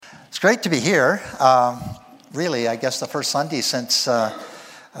It's great to be here. Really, I guess the first Sunday since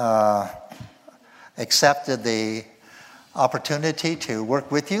accepted the opportunity to work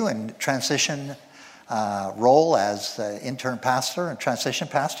with you in transition role as intern pastor and transition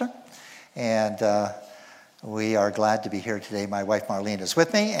pastor. And we are glad to be here today. My wife Marlene is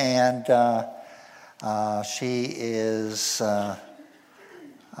with me, and she is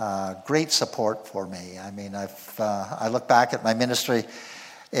great support for me. I mean, I look back at my ministry.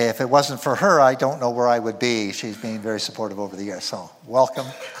 If it wasn't for her, I don't know where I would be. She's been very supportive over the years. So welcome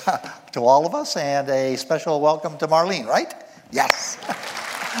to all of us, and a special welcome to Marlene, right? Yes.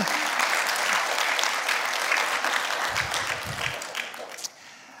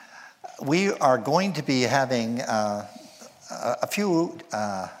 We are going to be having a few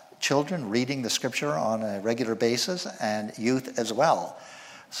children reading the scripture on a regular basis, and youth as well,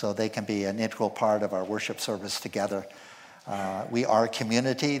 so they can be an integral part of our worship service together. We are a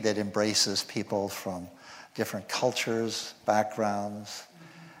community that embraces people from different cultures, backgrounds,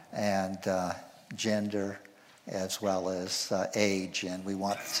 and gender, as well as age. And we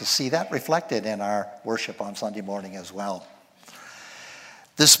want to see that reflected in our worship on Sunday morning as well.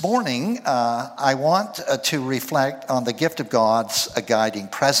 This morning, I want to reflect on the gift of God's guiding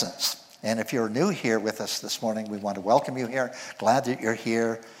presence. And if you're new here with us this morning, we want to welcome you here. Glad that you're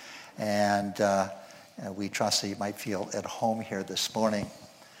here. And we trust that you might feel at home here this morning.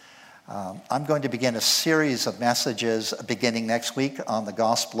 I'm going to begin a series of messages beginning next week on the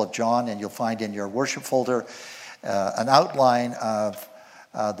Gospel of John, and you'll find in your worship folder an outline of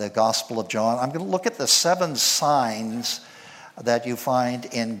the Gospel of John. I'm going to look at the 7 signs that you find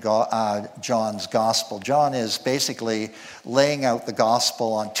in John's Gospel. John is basically laying out the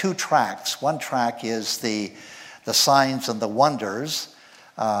Gospel on 2 tracks. One track is the signs and the wonders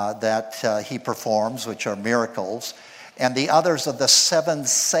that he performs, which are miracles, and the others are the 7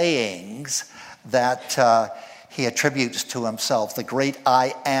 sayings that he attributes to himself, the great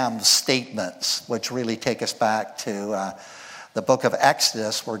I am statements, which really take us back to the book of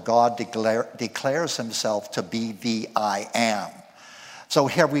Exodus, where God declares himself to be the I am. So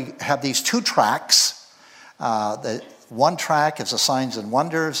here we have these 2 tracks. The one track is the signs and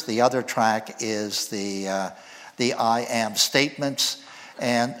wonders. The other track is the I am statements.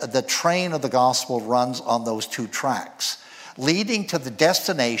 And the train of the gospel runs on those 2 tracks, leading to the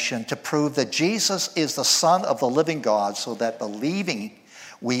destination to prove that Jesus is the Son of the living God, so that believing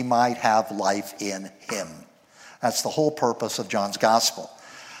we might have life in him. That's the whole purpose of John's gospel,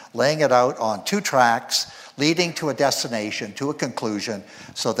 laying it out on 2 tracks, leading to a destination, to a conclusion,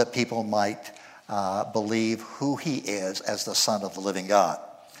 so that people might believe who he is as the Son of the living God.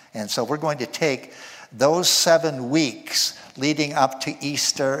 And so we're going to take those 7 weeks leading up to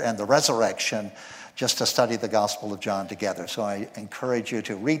Easter and the resurrection just to study the Gospel of John together. So I encourage you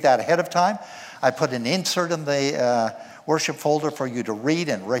to read that ahead of time. I put an insert in the worship folder for you to read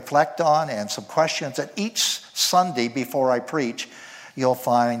and reflect on, and some questions. And each Sunday before I preach, you'll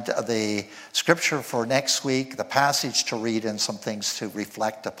find the scripture for next week, the passage to read, and some things to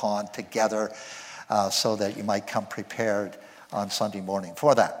reflect upon together so that you might come prepared on Sunday morning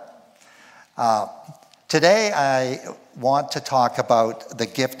for that. Today, I want to talk about the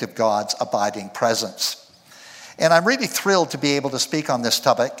gift of God's abiding presence. And I'm really thrilled to be able to speak on this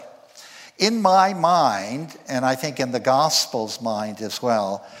topic. In my mind, and I think in the Gospel's mind as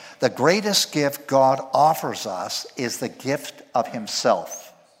well, the greatest gift God offers us is the gift of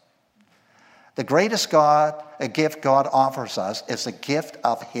himself. The greatest gift God offers us is the gift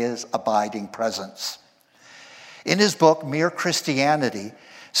of his abiding presence. In his book, Mere Christianity,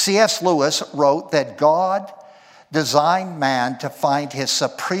 C.S. Lewis wrote that God designed man to find his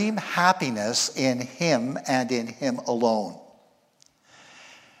supreme happiness in him and in him alone.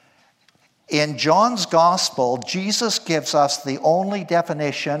 In John's Gospel, Jesus gives us the only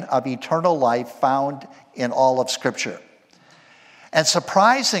definition of eternal life found in all of Scripture. And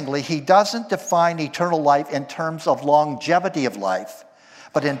surprisingly, he doesn't define eternal life in terms of longevity of life,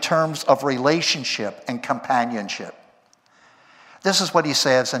 but in terms of relationship and companionship. This is what he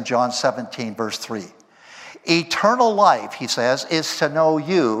says in John 17, verse 3. Eternal life, he says, is to know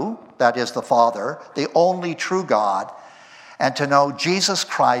you, that is the Father, the only true God, and to know Jesus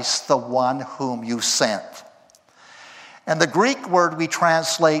Christ, the one whom you sent. And the Greek word we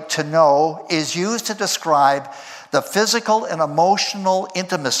translate to know is used to describe the physical and emotional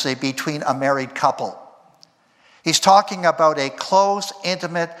intimacy between a married couple. He's talking about a close,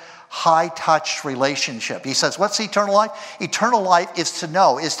 intimate, high-touch relationship. He says, what's eternal life? Eternal life is to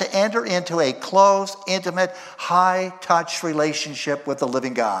know, is to enter into a close, intimate, high-touch relationship with the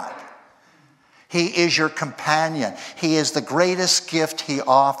living God. He is your companion. He is the greatest gift he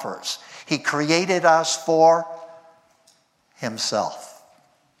offers. He created us for himself.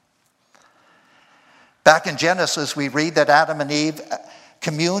 Back in Genesis, we read that Adam and Eve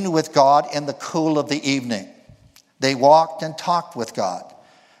communed with God in the cool of the evening. They walked and talked with God.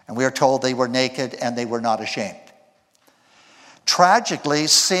 And we are told they were naked and they were not ashamed. Tragically,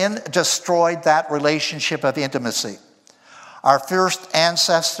 sin destroyed that relationship of intimacy. Our first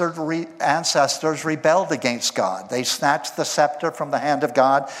ancestors rebelled against God. They snatched the scepter from the hand of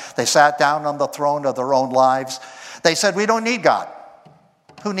God. They sat down on the throne of their own lives. They said, we don't need God.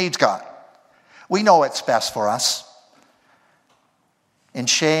 Who needs God? We know it's best for us. In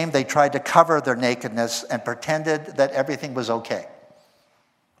shame, they tried to cover their nakedness and pretended that everything was okay.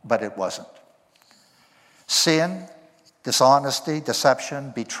 But it wasn't. Sin, dishonesty, deception,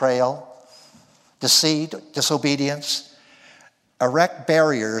 betrayal, deceit, disobedience erect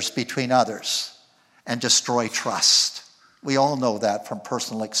barriers between others and destroy trust. We all know that from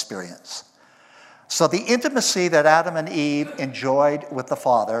personal experience. So the intimacy that Adam and Eve enjoyed with the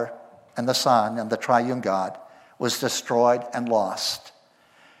Father and the Son and the triune God was destroyed and lost,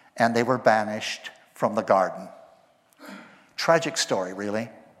 and they were banished from the garden. Tragic story, really.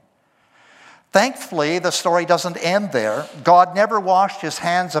 Thankfully, the story doesn't end there. God never washed his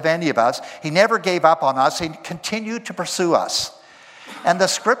hands of any of us. He never gave up on us. He continued to pursue us. And the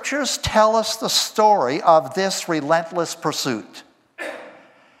scriptures tell us the story of this relentless pursuit.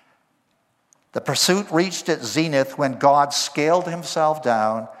 The pursuit reached its zenith when God scaled himself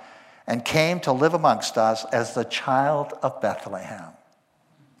down and came to live amongst us as the child of Bethlehem.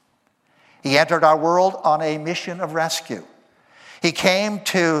 He entered our world on a mission of rescue. He came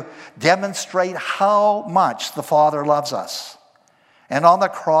to demonstrate how much the Father loves us. And on the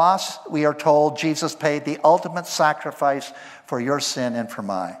cross, we are told Jesus paid the ultimate sacrifice for your sin and for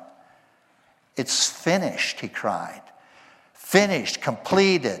mine. It's finished, he cried. Finished,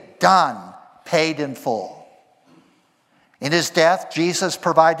 completed, done, paid in full. In his death, Jesus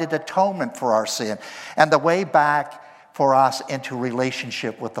provided atonement for our sin and the way back for us into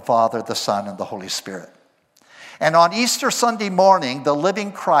relationship with the Father, the Son, and the Holy Spirit. And on Easter Sunday morning, the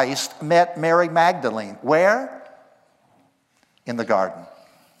living Christ met Mary Magdalene. Where? In the garden.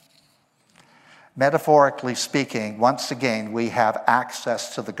 Metaphorically speaking, once again, we have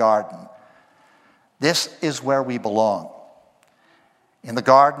access to the garden. This is where we belong. In the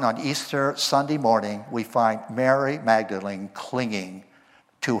garden on Easter Sunday morning, we find Mary Magdalene clinging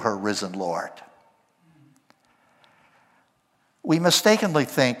to her risen Lord. We mistakenly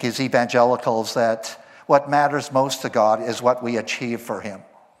think as evangelicals that what matters most to God is what we achieve for him.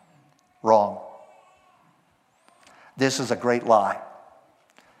 Wrong. This is a great lie.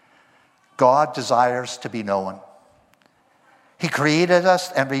 God desires to be known. He created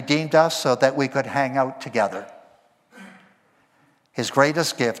us and redeemed us so that we could hang out together. His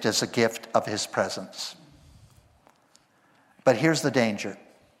greatest gift is a gift of his presence. But here's the danger.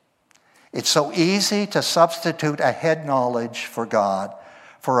 It's so easy to substitute a head knowledge for God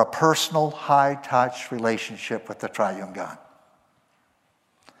for a personal, high-touch relationship with the triune God.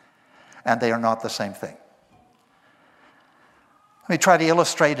 And they are not the same thing. Let me try to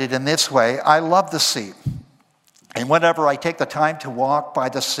illustrate it in this way. I love the sea. And whenever I take the time to walk by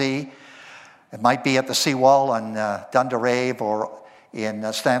the sea, it might be at the seawall on Dunderave or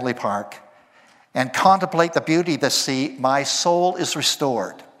in Stanley Park, and contemplate the beauty of the sea, my soul is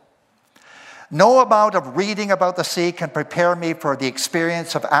restored. No amount of reading about the sea can prepare me for the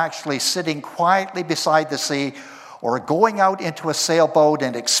experience of actually sitting quietly beside the sea or going out into a sailboat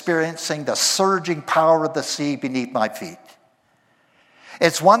and experiencing the surging power of the sea beneath my feet.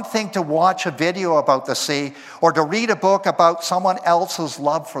 It's one thing to watch a video about the sea or to read a book about someone else's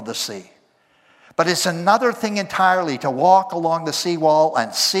love for the sea. But it's another thing entirely to walk along the seawall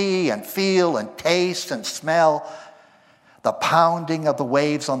and see and feel and taste and smell the pounding of the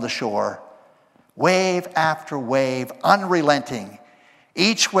waves on the shore. Wave after wave, unrelenting,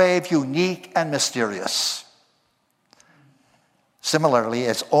 each wave unique and mysterious. Similarly,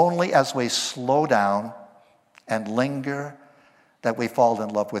 it's only as we slow down and linger that we fall in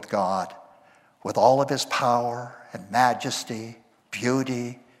love with God, with all of his power and majesty,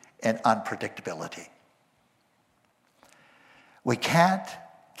 beauty, and unpredictability. We can't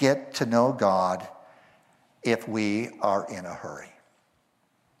get to know God if we are in a hurry.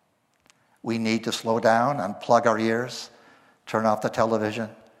 We need to slow down, unplug our ears, turn off the television,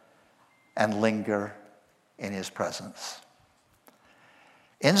 and linger in his presence.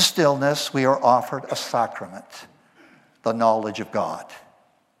 In stillness, we are offered a sacrament, the knowledge of God.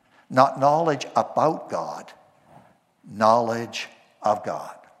 Not knowledge about God, knowledge of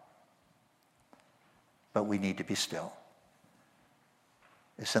God. but we need to be still.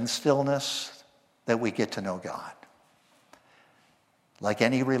 It's in stillness that we get to know God. Like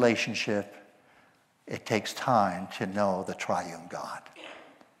any relationship, it takes time to know the triune God.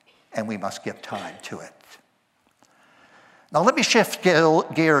 And we must give time to it. Now let me shift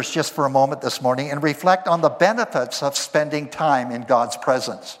gears just for a moment this morning and reflect on the benefits of spending time in God's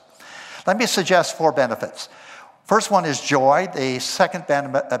presence. Let me suggest 4 benefits. First one is joy. The second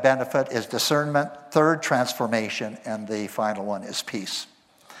benefit is discernment. Third, transformation. And the final one is peace.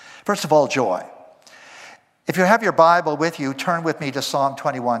 First of all, joy. If you have your Bible with you, turn with me to Psalm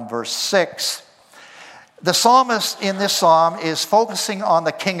 21, verse 6. The psalmist in this psalm is focusing on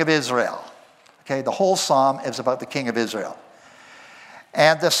the king of Israel. Okay, the whole psalm is about the king of Israel.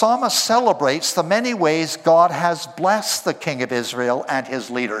 And the psalmist celebrates the many ways God has blessed the king of Israel and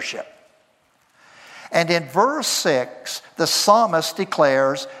his leadership. And in verse 6, the psalmist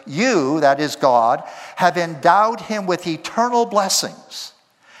declares, you, that is God, have endowed him with eternal blessings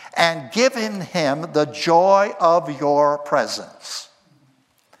and given him the joy of your presence.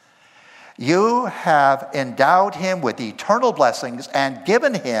 You have endowed him with eternal blessings and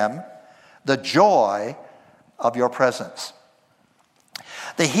given him the joy of your presence.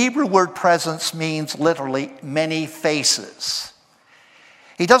 The Hebrew word presence means literally many faces.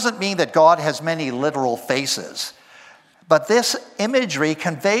 He doesn't mean that God has many literal faces, but this imagery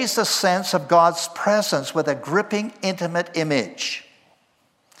conveys the sense of God's presence with a gripping, intimate image.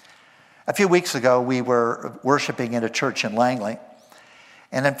 A few weeks ago, we were worshiping in a church in Langley,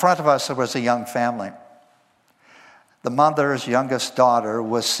 and in front of us there was a young family. The mother's youngest daughter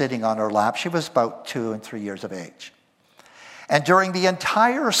was sitting on her lap. She was about 2 and 3 years of age. And during the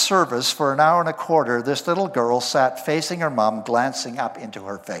entire service, for an hour and a quarter, this little girl sat facing her mom, glancing up into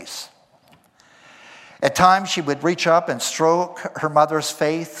her face. At times, she would reach up and stroke her mother's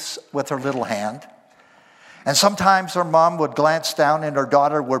face with her little hand. And sometimes her mom would glance down and her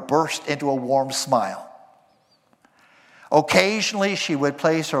daughter would burst into a warm smile. Occasionally, she would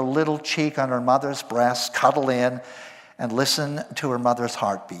place her little cheek on her mother's breast, cuddle in, and listen to her mother's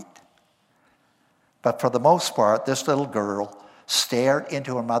heartbeat. But for the most part, this little girl stared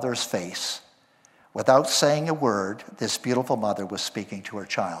into her mother's face. Without saying a word, this beautiful mother was speaking to her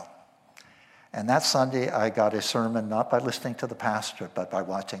child. And that Sunday, I got a sermon not by listening to the pastor, but by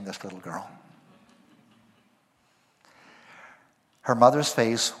watching this little girl. Her mother's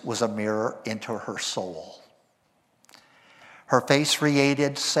face was a mirror into her soul. Her face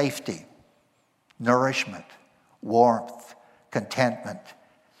radiated safety, nourishment, warmth, contentment,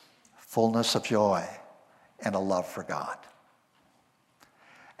 fullness of joy, and a love for God.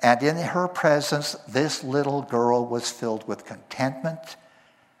 And in her presence, this little girl was filled with contentment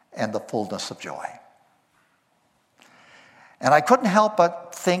and the fullness of joy. And I couldn't help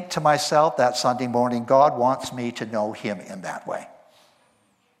but think to myself that Sunday morning, God wants me to know him in that way.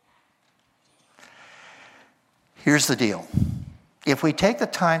 Here's the deal. If we take the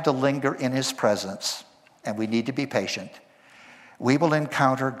time to linger in his presence, and we need to be patient, we will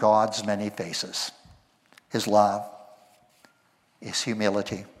encounter God's many faces. His love, his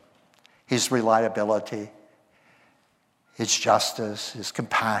humility, his reliability, his justice, his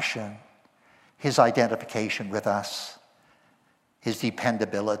compassion, his identification with us, his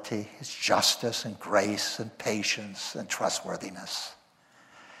dependability, his justice and grace and patience and trustworthiness.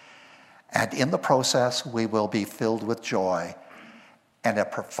 And in the process, we will be filled with joy and a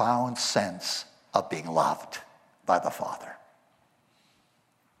profound sense of being loved by the Father.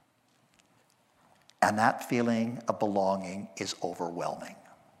 And that feeling of belonging is overwhelming.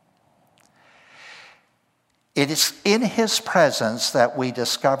 It is in his presence that we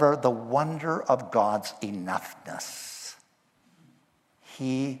discover the wonder of God's enoughness.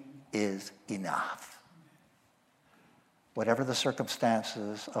 He is enough. Whatever the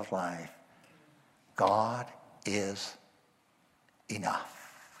circumstances of life, God is enough.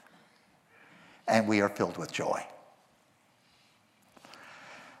 And we are filled with joy.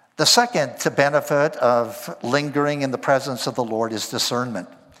 The second benefit of lingering in the presence of the Lord is discernment.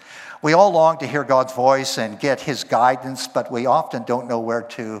 We all long to hear God's voice and get his guidance, but we often don't know where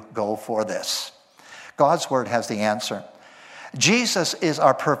to go for this. God's word has the answer. Jesus is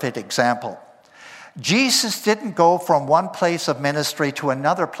our perfect example. Jesus didn't go from one place of ministry to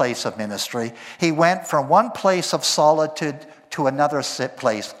another place of ministry. He went from one place of solitude to another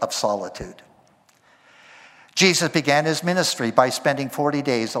place of solitude. Jesus began his ministry by spending 40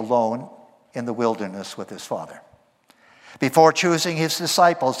 days alone in the wilderness with his Father. Before choosing his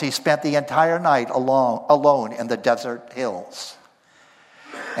disciples, he spent the entire night alone in the desert hills.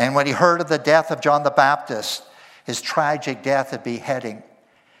 And when he heard of the death of John the Baptist, his tragic death and beheading,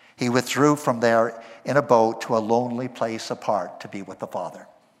 he withdrew from there in a boat to a lonely place apart to be with the Father.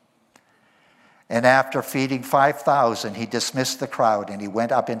 And after feeding 5,000, he dismissed the crowd and he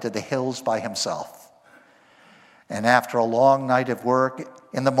went up into the hills by himself. And after a long night of work,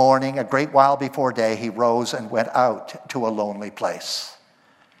 in the morning, a great while before day, he rose and went out to a lonely place.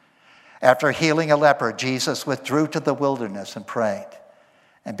 After healing a leper, Jesus withdrew to the wilderness and prayed.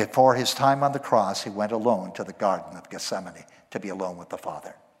 And before his time on the cross, he went alone to the Garden of Gethsemane to be alone with the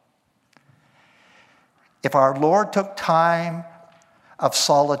Father. If our Lord took time of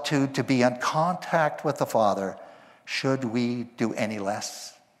solitude to be in contact with the Father, should we do any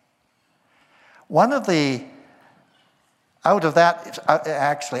less? Out of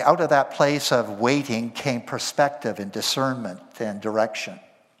that place of waiting came perspective and discernment and direction.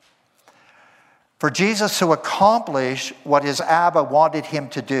 For Jesus to accomplish what his Abba wanted him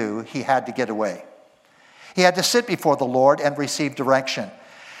to do, he had to get away. He had to sit before the Lord and receive direction.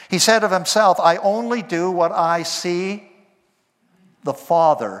 He said of himself, I only do what I see the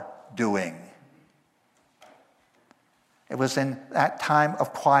Father doing. It was in that time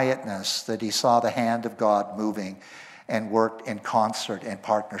of quietness that he saw the hand of God moving and worked in concert and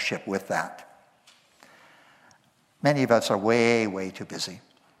partnership with that. Many of us are way, way too busy.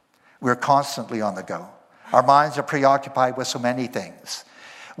 We're constantly on the go. Our minds are preoccupied with so many things.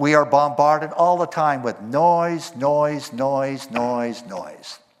 We are bombarded all the time with noise, noise, noise, noise,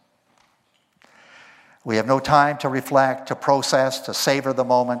 noise. We have no time to reflect, to process, to savor the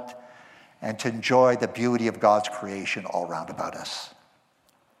moment, and to enjoy the beauty of God's creation all round about us.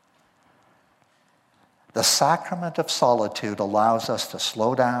 The sacrament of solitude allows us to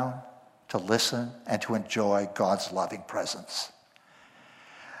slow down, to listen, and to enjoy God's loving presence.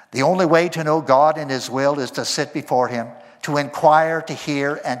 The only way to know God and his will is to sit before him, to inquire, to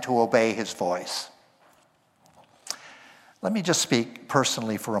hear, and to obey his voice. Let me just speak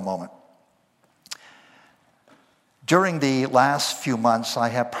personally for a moment. During the last few months, I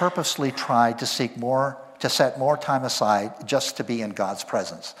have purposely tried to set more time aside just to be in God's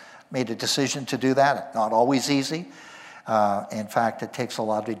presence. Made a decision to do that. It's not always easy. In fact, it takes a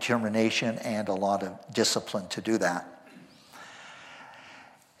lot of determination and a lot of discipline to do that.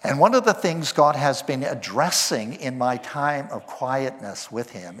 And one of the things God has been addressing in my time of quietness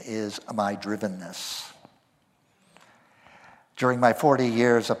with him is my drivenness. During my 40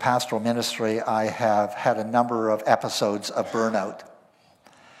 years of pastoral ministry, I have had a number of episodes of burnout.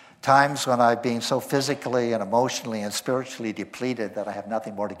 Times when I've been so physically and emotionally and spiritually depleted that I have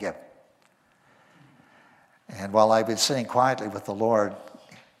nothing more to give. And while I've been sitting quietly with the Lord,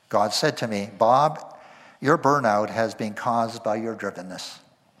 God said to me, Bob, your burnout has been caused by your drivenness.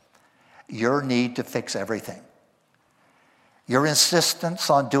 Your need to fix everything. Your insistence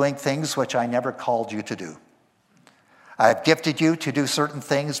on doing things which I never called you to do. I have gifted you to do certain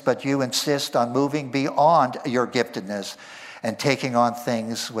things, but you insist on moving beyond your giftedness and taking on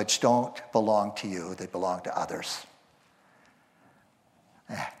things which don't belong to you, they belong to others.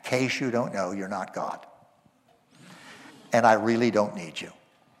 In case you don't know, you're not God. And I really don't need you.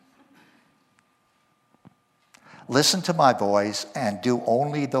 Listen to my voice and do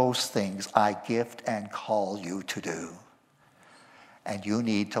only those things I gift and call you to do. And you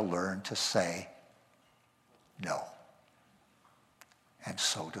need to learn to say no. And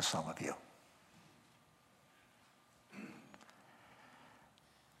so do some of you.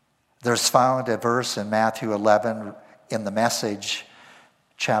 There's found a verse in Matthew 11 in the Message,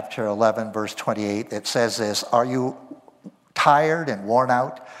 chapter 11, verse 28, that says this, are you tired and worn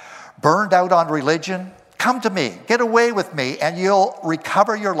out, burned out on religion? Come to me, get away with me, and you'll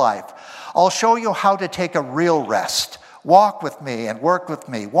recover your life. I'll show you how to take a real rest. Walk with me and work with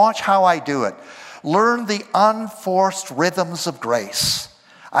me. Watch how I do it. Learn the unforced rhythms of grace.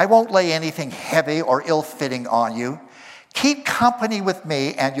 I won't lay anything heavy or ill-fitting on you. Keep company with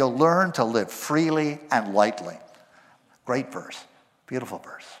me and you'll learn to live freely and lightly. Great verse. Beautiful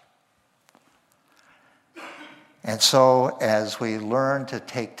verse. And so as we learn to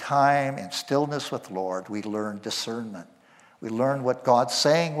take time in stillness with the Lord, we learn discernment. We learn what God's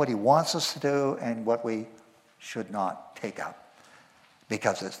saying, what he wants us to do, and what we should not take up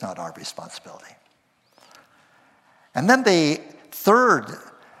because it's not our responsibility. And then the third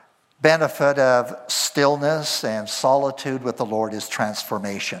benefit of stillness and solitude with the Lord is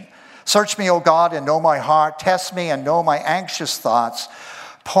transformation. Search me, O God, and know my heart. Test me and know my anxious thoughts.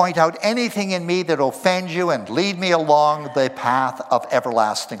 Point out anything in me that offends you and lead me along the path of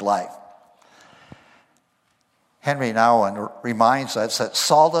everlasting life. Henry Nouwen reminds us that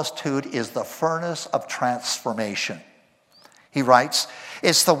solitude is the furnace of transformation. He writes,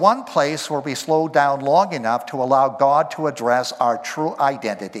 it's the one place where we slow down long enough to allow God to address our true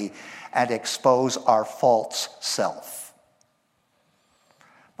identity and expose our false self.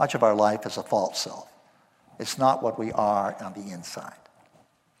 Much of our life is a false self. It's not what we are on the inside.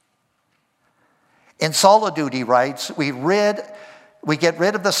 In solitude, he writes, we get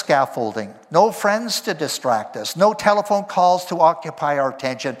rid of the scaffolding. No friends to distract us. No telephone calls to occupy our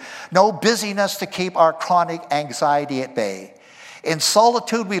attention. No busyness to keep our chronic anxiety at bay. In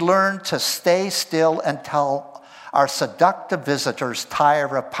solitude, we learn to stay still until our seductive visitors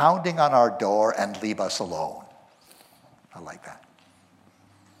tire of pounding on our door and leave us alone. I like that.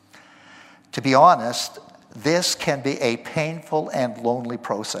 To be honest, this can be a painful and lonely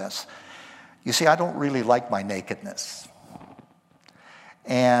process. You see, I don't really like my nakedness.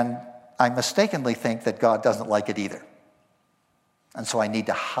 And I mistakenly think that God doesn't like it either. And so I need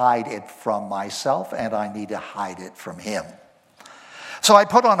to hide it from myself, and I need to hide it from him. So I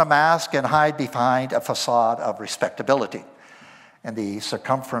put on a mask and hide behind a facade of respectability. And the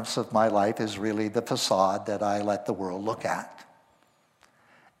circumference of my life is really the facade that I let the world look at.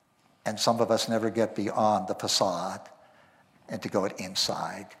 And some of us never get beyond the facade and to go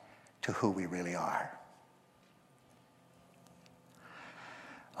inside to who we really are.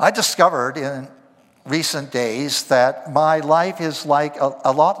 I discovered in recent days that my life is like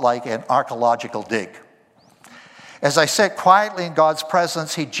a lot like an archaeological dig. As I sit quietly in God's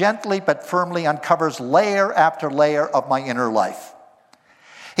presence, he gently but firmly uncovers layer after layer of my inner life.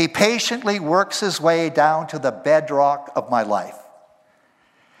 He patiently works his way down to the bedrock of my life.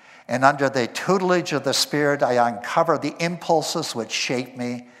 And under the tutelage of the Spirit, I uncover the impulses which shape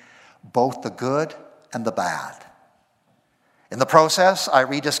me, both the good and the bad. In the process, I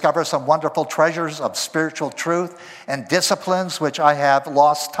rediscover some wonderful treasures of spiritual truth and disciplines which I have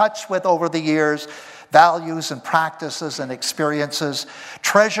lost touch with over the years, values and practices and experiences,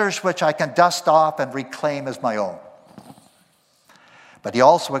 treasures which I can dust off and reclaim as my own. But he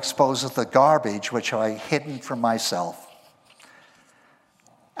also exposes the garbage which I hidden from myself,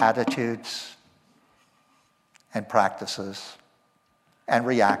 attitudes and practices and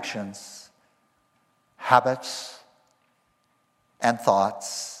reactions, habits and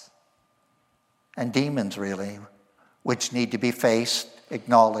thoughts and demons, really, which need to be faced,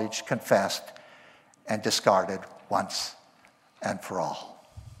 acknowledged, confessed, and discarded once and for all.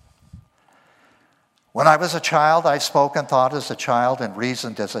 When I was a child, I spoke and thought as a child and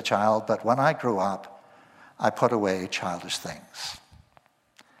reasoned as a child, but when I grew up, I put away childish things.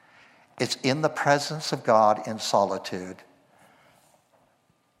 It's in the presence of God in solitude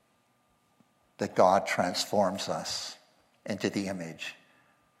that God transforms us into the image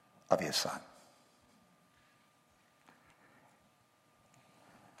of his Son.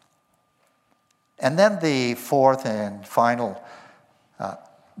 And then the fourth and final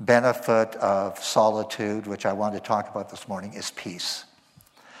benefit of solitude, which I want to talk about this morning, is peace.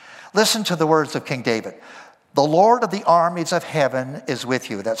 Listen to the words of King David. The Lord of the armies of heaven is with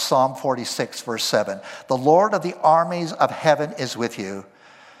you. That's Psalm 46, verse 7. The Lord of the armies of heaven is with you.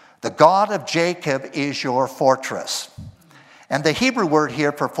 The God of Jacob is your fortress. And the Hebrew word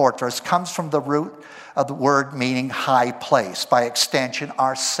here for fortress comes from the root of the word meaning high place, by extension,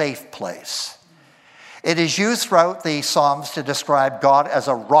 our safe place. It is used throughout the Psalms to describe God as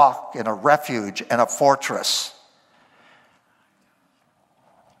a rock and a refuge and a fortress.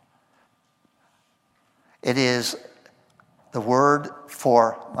 It is the word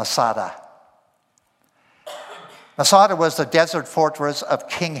for Masada. Masada was the desert fortress of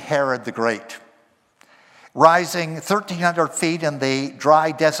King Herod the Great. Rising 1,300 feet in the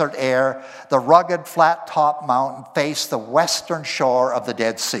dry desert air, the rugged flat-top mountain faced the western shore of the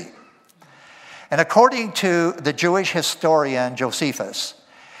Dead Sea. And according to the Jewish historian Josephus,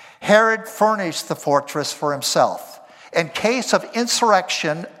 Herod furnished the fortress for himself in case of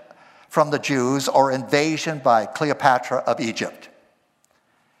insurrection from the Jews or invasion by Cleopatra of Egypt.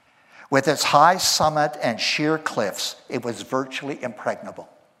 With its high summit and sheer cliffs, it was virtually impregnable.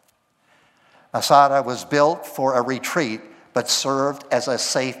 Masada was built for a retreat, but served as a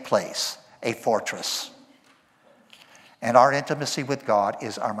safe place, a fortress. And our intimacy with God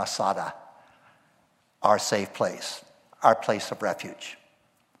is our Masada, our safe place, our place of refuge.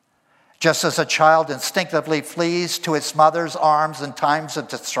 Just as a child instinctively flees to its mother's arms in times of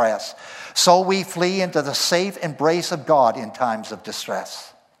distress, so we flee into the safe embrace of God in times of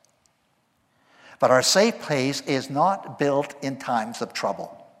distress. But our safe place is not built in times of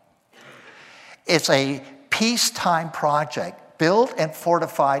trouble. It's a peacetime project, built and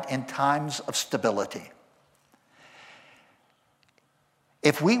fortified in times of stability.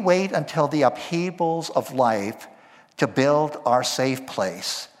 If we wait until the upheavals of life to build our safe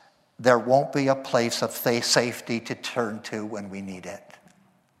place, there won't be a place of safety to turn to when we need it.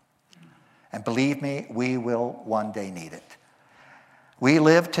 And believe me, we will one day need it. We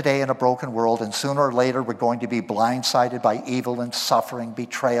live today in a broken world, and sooner or later we're going to be blindsided by evil and suffering,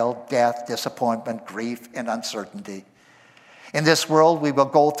 betrayal, death, disappointment, grief, and uncertainty. In this world, we will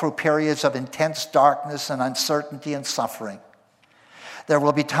go through periods of intense darkness and uncertainty and suffering. There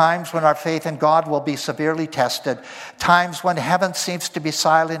will be times when our faith in God will be severely tested, times when heaven seems to be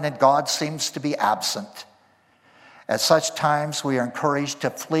silent and God seems to be absent. At such times, we are encouraged to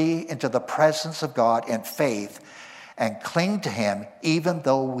flee into the presence of God in faith and cling to him even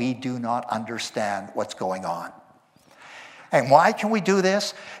though we do not understand what's going on. And why can we do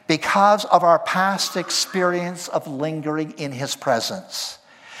this? Because of our past experience of lingering in his presence.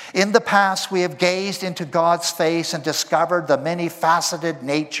 In the past, we have gazed into God's face and discovered the many-faceted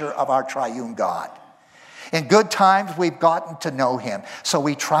nature of our triune God. In good times, we've gotten to know him, so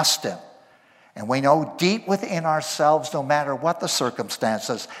we trust him. And we know deep within ourselves, no matter what the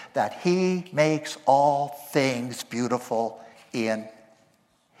circumstances, that he makes all things beautiful in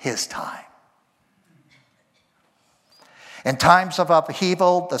his time. In times of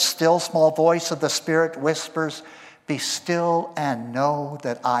upheaval, the still small voice of the Spirit whispers, "Be still and know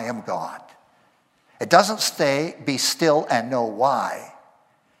that I am God." It doesn't say, "Be still and know why."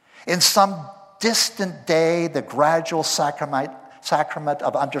 In some distant day, the gradual sacrament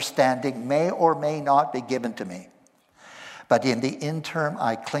of understanding may or may not be given to me. But in the interim,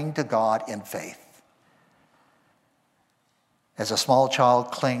 I cling to God in faith. As a small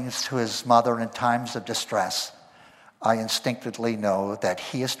child clings to his mother in times of distress, I instinctively know that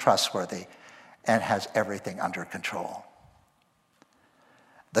he is trustworthy and has everything under control.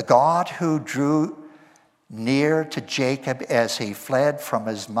 The God who drew near to Jacob as he fled from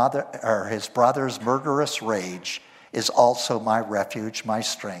his brother's murderous rage is also my refuge, my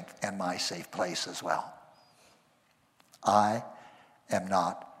strength, and my safe place as well. I am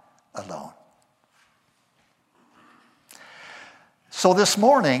not alone. So this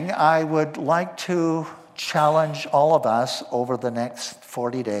morning, I would like to challenge all of us over the next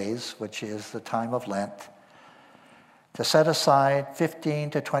 40 days, which is the time of Lent, to set aside 15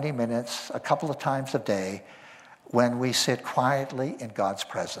 to 20 minutes a couple of times a day when we sit quietly in God's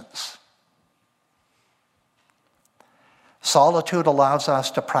presence. Solitude allows us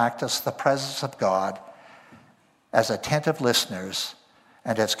to practice the presence of God as attentive listeners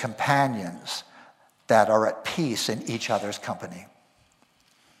and as companions that are at peace in each other's company.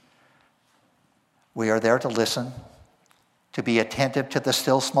 We are there to listen, to be attentive to the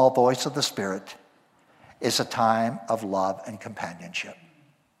still small voice of the Spirit. It's a time of love and companionship.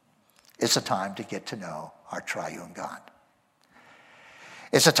 It's a time to get to know our triune God.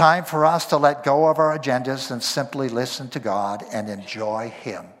 It's a time for us to let go of our agendas and simply listen to God and enjoy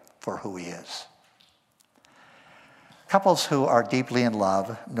him for who he is. Couples who are deeply in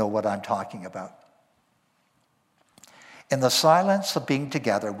love know what I'm talking about. In the silence of being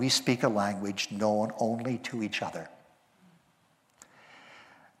together, we speak a language known only to each other.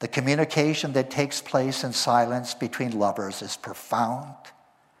 The communication that takes place in silence between lovers is profound,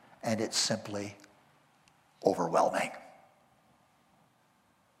 and it's simply overwhelming.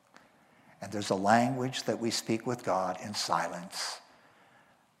 And there's a language that we speak with God in silence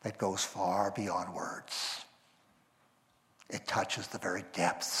that goes far beyond words. It touches the very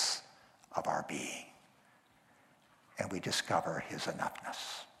depths of our being, and we discover his enoughness.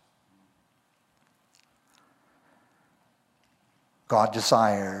 God's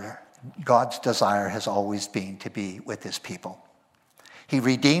desire has always been to be with his people. He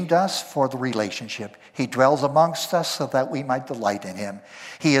redeemed us for the relationship. He dwells amongst us so that we might delight in him.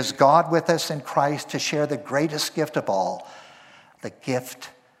 He is God with us in Christ to share the greatest gift of all, the gift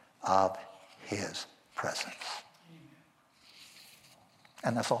of his presence.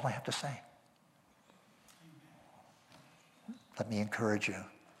 And that's all I have to say. Let me encourage you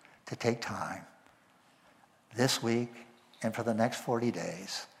to take time this week and for the next 40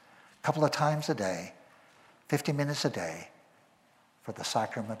 days, a couple of times a day, 50 minutes a day, for the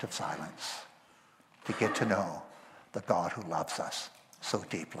sacrament of silence, to get to know the God who loves us so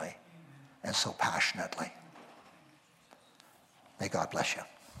deeply and so passionately. May God bless you.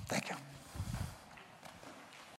 Thank you.